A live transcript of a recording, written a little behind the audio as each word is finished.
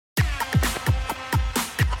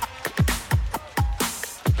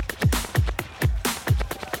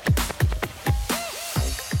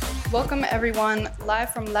Welcome everyone,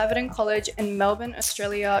 live from Laverton College in Melbourne,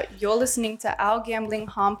 Australia. You're listening to our Gambling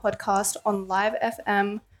Harm podcast on Live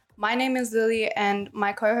FM. My name is Lily and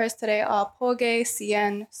my co-hosts today are Porge,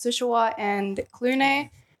 Cien, Sushawa and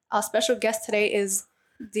Clune. Our special guest today is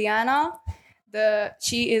Diana.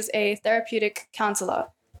 She is a therapeutic counselor.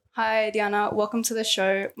 Hi Diana, welcome to the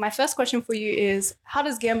show. My first question for you is, how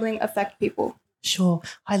does gambling affect people? Sure.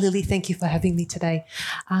 Hi, Lily. Thank you for having me today.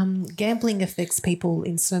 Gambling affects people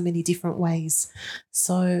in so many different ways.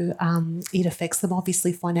 So it affects them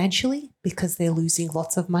obviously financially because they're losing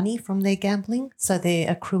lots of money from their gambling. So they're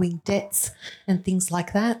accruing debts and things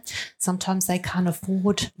like that. Sometimes they can't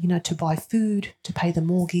afford, to buy food, to pay the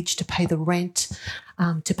mortgage, to pay the rent,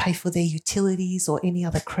 to pay for their utilities or any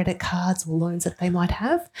other credit cards or loans that they might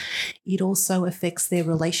have. It also affects their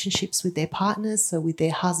relationships with their partners, so with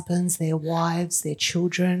their husbands, their wives, their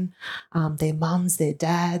children, their mums, their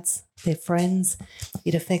dads, their friends.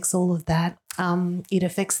 It affects all of that. It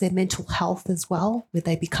affects their mental health as well, where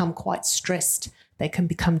they become quite stressed. They can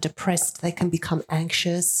become depressed. They can become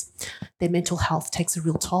anxious. Their mental health takes a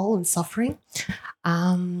real toll and suffering.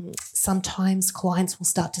 Sometimes clients will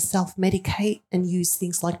start to self-medicate and use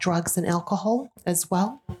things like drugs and alcohol as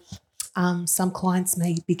well. Some clients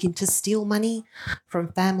may begin to steal money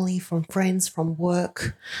from family, from friends, from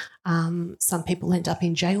work. Some people end up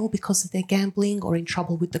in jail because of their gambling or in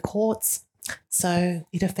trouble with the courts. So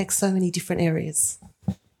it affects so many different areas.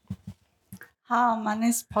 Hi, my name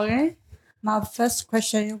is Pauline. My first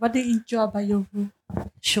question is, what do you enjoy about your role?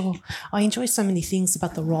 Sure. I enjoy so many things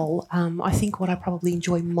about the role. I think what I probably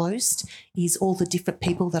enjoy most is all the different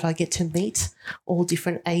people that I get to meet, all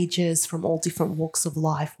different ages, from all different walks of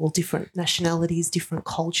life, all different nationalities, different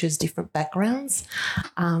cultures, different backgrounds.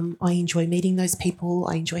 I enjoy meeting those people.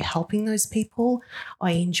 I enjoy helping those people.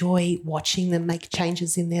 I enjoy watching them make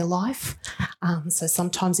changes in their life. So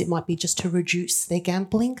sometimes it might be just to reduce their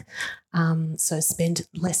gambling. So spend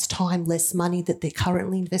less time, less money that they're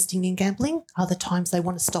currently investing in gambling. Other times they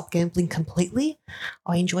want to stop gambling completely.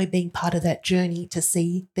 I enjoy being part of that journey to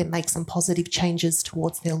see them make some positive changes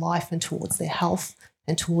towards their life and towards their health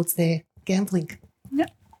and towards their gambling. Yeah.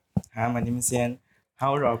 Hi, my name is Ian.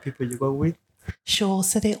 How old are people you work with? Sure.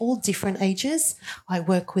 So they're all different ages. I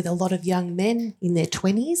work with a lot of young men in their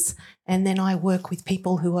 20s, and then I work with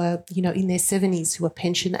people who are, in their 70s, who are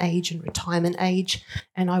pension age and retirement age,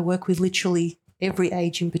 and I work with literally every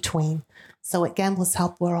age in between. So at Gamblers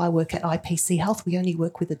Help, where I work at IPC Health, we only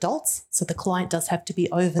work with adults. So the client does have to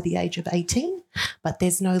be over the age of 18, but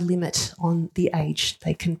there's no limit on the age.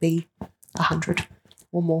 They can be 100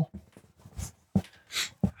 or more.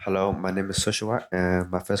 Hello, my name is Sushawa, and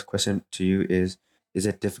my first question to you is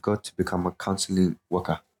it difficult to become a counselling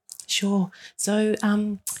worker? Sure. So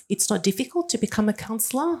it's not difficult to become a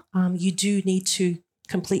counsellor. You do need to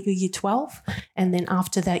complete your Year 12, and then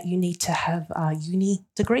after that you need to have a uni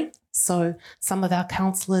degree. So some of our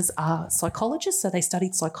counsellors are psychologists, so they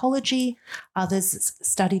studied psychology. Others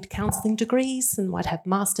studied counselling degrees and might have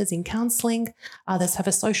masters in counselling. Others have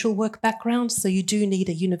a social work background, so you do need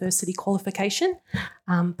a university qualification,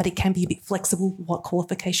 but it can be a bit flexible what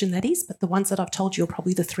qualification that is. But the ones that I've told you are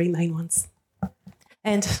probably the three main ones.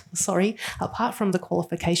 And apart from the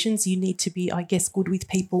qualifications, you need to be, good with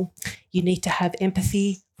people. You need to have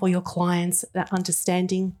empathy for your clients, that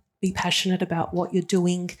understanding, be passionate about what you're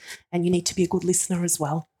doing, and you need to be a good listener as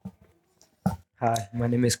well. Hi, my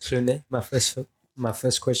name is Clune. My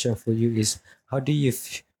first question for you is, how do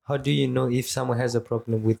you know if someone has a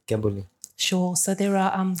problem with gambling? Sure. So there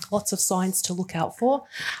are lots of signs to look out for.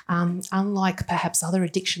 Unlike perhaps other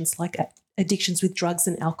addictions like addictions with drugs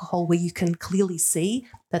and alcohol, where you can clearly see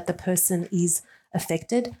that the person is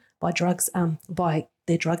affected by drugs, by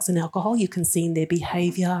their drugs and alcohol. You can see in their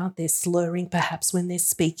behaviour, they're slurring perhaps when they're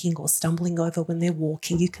speaking or stumbling over when they're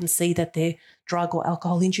walking. You can see that they're drug or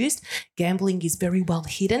alcohol induced. Gambling is very well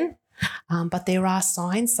hidden. But there are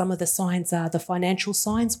signs. Some of the signs are the financial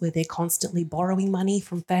signs, where they're constantly borrowing money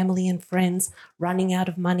from family and friends, running out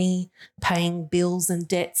of money, paying bills and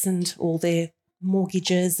debts and all their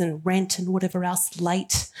mortgages and rent and whatever else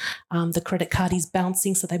late. The credit card is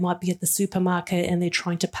bouncing, so they might be at the supermarket and they're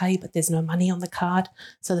trying to pay, but there's no money on the card.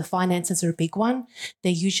 So the finances are a big one. They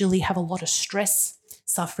usually have a lot of stress,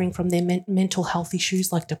 suffering from their mental health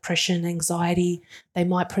issues like depression, anxiety. They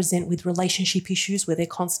might present with relationship issues where they're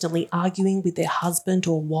constantly arguing with their husband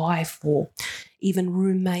or wife or even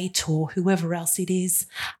roommate or whoever else it is.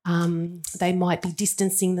 They might be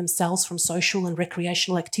distancing themselves from social and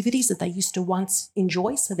recreational activities that they used to once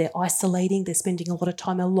enjoy. So they're isolating, they're spending a lot of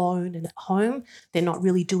time alone and at home. They're not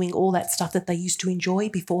really doing all that stuff that they used to enjoy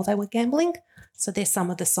before they were gambling. So there's some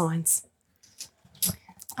of the signs.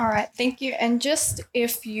 All right, thank you. And just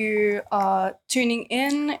if you are tuning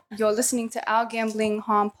in, you're listening to our Gambling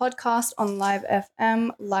Harm podcast on Live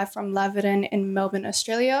FM, live from Laverton in Melbourne,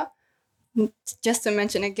 Australia. Just to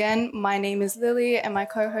mention again, my name is Lily, and my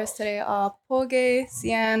co-hosts today are Porge,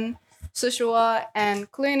 Sian, Sushua, and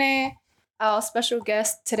Klune. Our special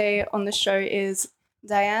guest today on the show is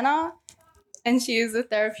Diana, and she is a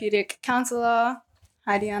therapeutic counselor.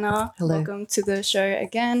 Hi, Diana. Hello. Welcome to the show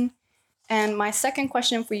again. And my second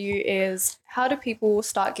question for you is, how do people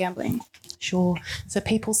start gambling? Sure. So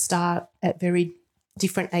people start at very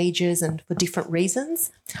different ages and for different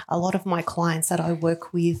reasons. A lot of my clients that I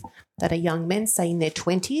work with that are young men, say in their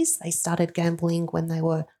 20s, they started gambling when they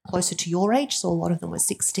were closer to your age. So a lot of them were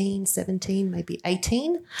 16, 17, maybe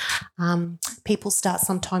 18. People start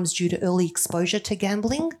sometimes due to early exposure to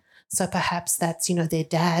gambling. So perhaps that's, their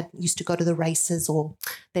dad used to go to the races, or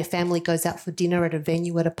their family goes out for dinner at a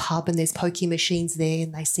venue at a pub and there's pokie machines there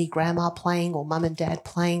and they see grandma playing or mum and dad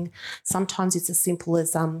playing. Sometimes it's as simple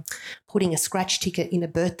as putting a scratch ticket in a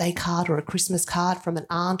birthday card or a Christmas card from an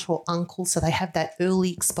aunt or uncle, so they have that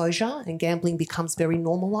early exposure and gambling becomes very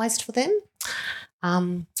normalised for them.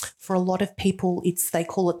 For a lot of people, they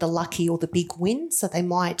call it the lucky or the big win. So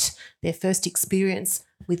their first experience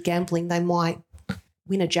with gambling, they might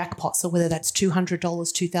win a jackpot. So whether that's $200,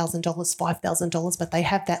 $2,000, $5,000, but they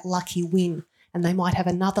have that lucky win and they might have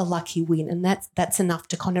another lucky win, and that's enough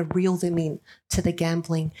to kind of reel them in to the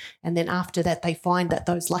gambling. And then after that, they find that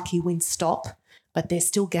those lucky wins stop, but they're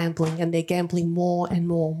still gambling, and they're gambling more and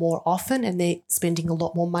more often, and they're spending a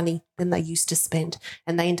lot more money than they used to spend,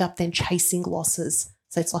 and they end up then chasing losses.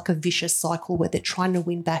 So it's like a vicious cycle where they're trying to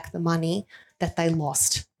win back the money that they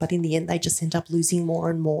lost, but in the end they just end up losing more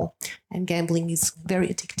and more, and gambling is very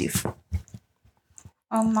addictive.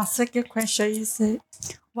 My second question is,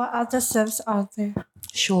 what other services are there?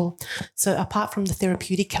 Sure. So apart from the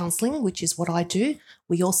therapeutic counselling, which is what I do,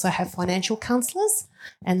 we also have financial counsellors,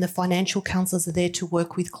 and the financial counsellors are there to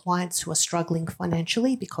work with clients who are struggling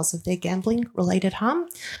financially because of their gambling related harm.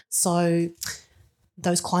 So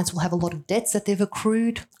those clients will have a lot of debts that they've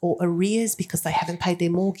accrued or arrears because they haven't paid their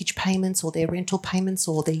mortgage payments or their rental payments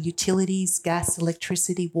or their utilities, gas,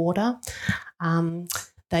 electricity, water.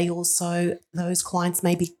 Those clients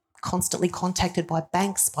may be constantly contacted by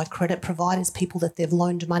banks, by credit providers, people that they've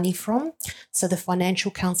loaned money from. So the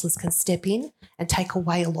financial counsellors can step in and take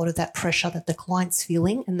away a lot of that pressure that the client's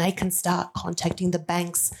feeling, and they can start contacting the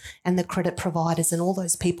banks and the credit providers and all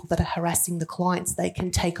those people that are harassing the clients. They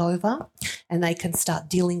can take over and they can start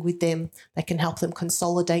dealing with them. They can help them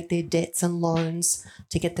consolidate their debts and loans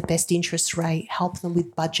to get the best interest rate, help them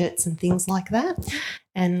with budgets and things like that.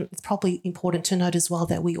 And it's probably important to note as well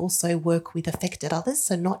that we also work with affected others,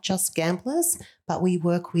 so not just gamblers, but we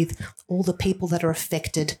work with all the people that are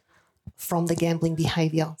affected from the gambling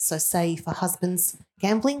behaviour. So say if a husband's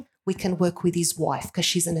gambling, we can work with his wife because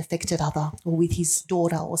she's an affected other, or with his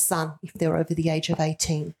daughter or son if they're over the age of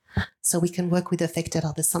 18. So we can work with affected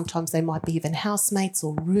others. Sometimes they might be even housemates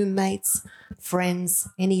or roommates, friends,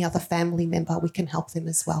 any other family member. We can help them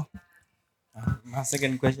as well. My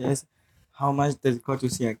second question is, how much does it cost to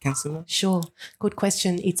see a counsellor? Sure. Good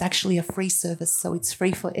question. It's actually a free service, so it's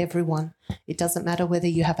free for everyone. It doesn't matter whether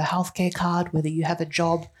you have a healthcare card, whether you have a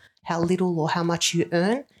job, how little or how much you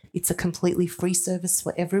earn. It's a completely free service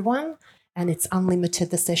for everyone, and it's unlimited.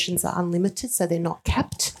 The sessions are unlimited, so they're not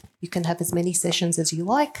capped. You can have as many sessions as you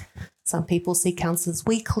like. Some people see counsellors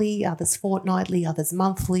weekly, others fortnightly, others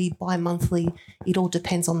monthly, bi-monthly. It all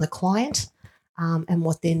depends on the client and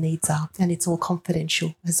what their needs are, and it's all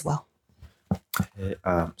confidential as well.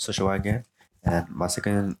 Social again. And my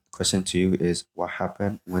second question to you is, what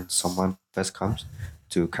happened when someone first comes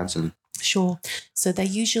to counseling? Sure. So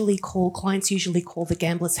clients usually call the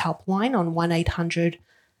Gamblers Helpline on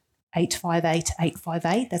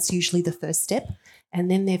 1-800-858-858. That's usually the first step. And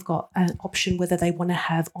then they've got an option whether they want to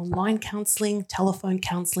have online counselling, telephone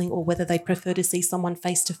counselling, or whether they prefer to see someone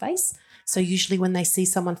face-to-face. So usually when they see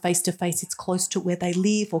someone face-to-face, it's close to where they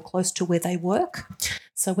live or close to where they work.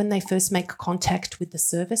 So when they first make contact with the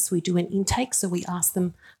service, we do an intake. So we ask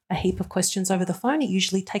them a heap of questions over the phone. It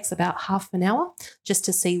usually takes about half an hour just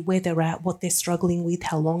to see where they're at, what they're struggling with,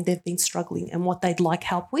 how long they've been struggling, and what they'd like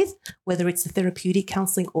help with, whether it's the therapeutic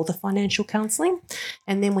counselling or the financial counselling.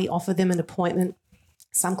 And then we offer them an appointment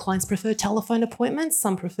Some clients prefer telephone appointments,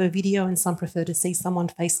 some prefer video, and some prefer to see someone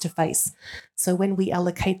face to face. So when we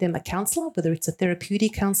allocate them a counsellor, whether it's a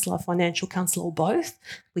therapeutic counsellor, financial counsellor, or both,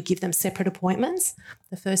 we give them separate appointments.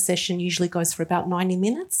 The first session usually goes for about 90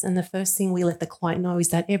 minutes, and the first thing we let the client know is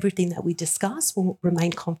that everything that we discuss will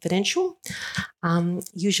remain confidential.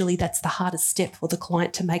 Usually that's the hardest step for the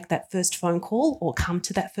client, to make that first phone call or come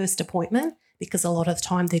to that first appointment, because a lot of the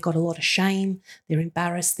time they've got a lot of shame, they're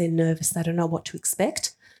embarrassed, they're nervous, they don't know what to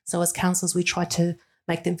expect. So as counsellors, we try to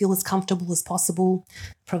make them feel as comfortable as possible,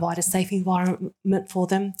 provide a safe environment for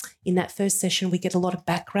them. In that first session, we get a lot of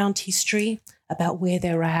background history about where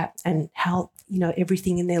they're at and how,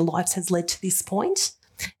 everything in their lives has led to this point.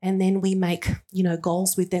 And then we make,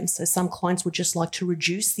 goals with them. So some clients would just like to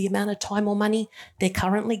reduce the amount of time or money they're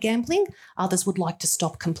currently gambling. Others would like to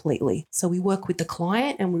stop completely. So we work with the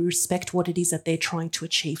client and we respect what it is that they're trying to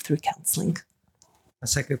achieve through counselling. A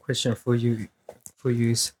second question for you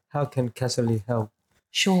is, how can counselling help?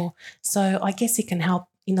 Sure. So I guess it can help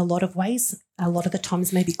in a lot of ways. A lot of the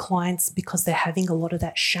times maybe clients, because they're having a lot of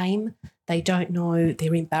that shame, they don't know,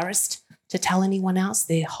 they're embarrassed to tell anyone else.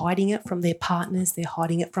 They're hiding it from their partners, they're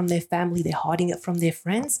hiding it from their family, they're hiding it from their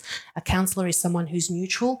friends. A counsellor is someone who's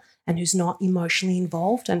neutral and who's not emotionally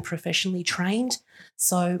involved and professionally trained.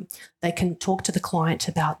 So they can talk to the client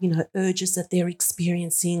about, urges that they're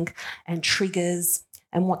experiencing and triggers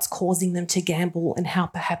and what's causing them to gamble, and how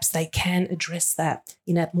perhaps they can address that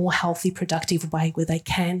in a more healthy, productive way, where they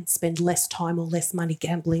can spend less time or less money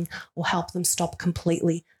gambling, or help them stop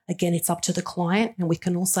completely. Again, it's up to the client, and we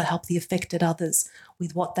can also help the affected others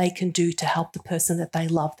with what they can do to help the person that they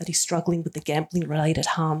love that is struggling with the gambling-related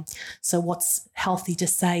harm. So what's healthy to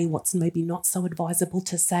say, what's maybe not so advisable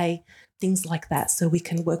to say, things like that. So we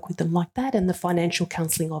can work with them like that. And the financial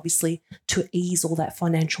counselling, obviously, to ease all that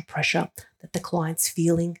financial pressure that the client's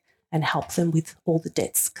feeling and help them with all the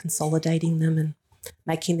debts, consolidating them and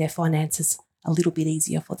making their finances a little bit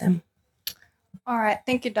easier for them. All right.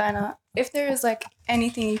 Thank you, Dinah. If there is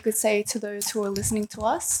anything you could say to those who are listening to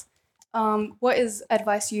us, what is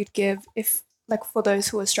advice you'd give for those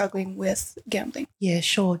who are struggling with gambling? Yeah,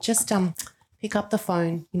 sure. Just pick up the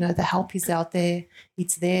phone. The help is out there.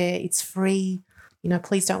 It's there. It's free.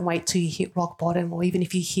 Please don't wait till you hit rock bottom, or even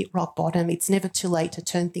if you hit rock bottom, it's never too late to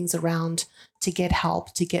turn things around, to get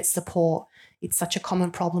help, to get support. It's such a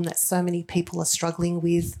common problem that so many people are struggling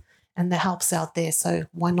with, and the help's out there. So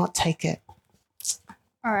why not take it?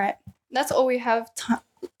 All right. That's all we have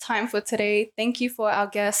time for today. Thank you for our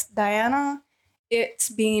guest, Diana. It's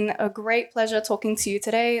been a great pleasure talking to you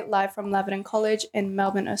today, live from Leverton College in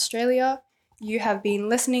Melbourne, Australia. You have been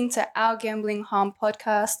listening to our Gambling Harm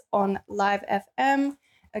podcast on Live FM.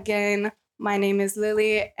 Again, my name is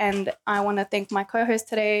Lily, and I want to thank my co-hosts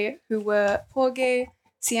today, who were Jorge,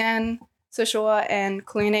 Sian, Sushua, and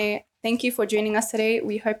Clune. Thank you for joining us today.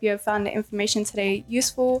 We hope you have found the information today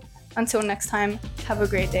useful. Until next time, have a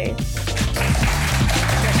great day.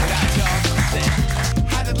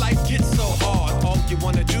 How did life get so hard? All you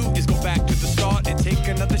want to do is go back to the start and take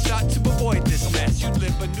another shot to avoid this mess. You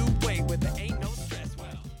live a new way where there ain't no stress.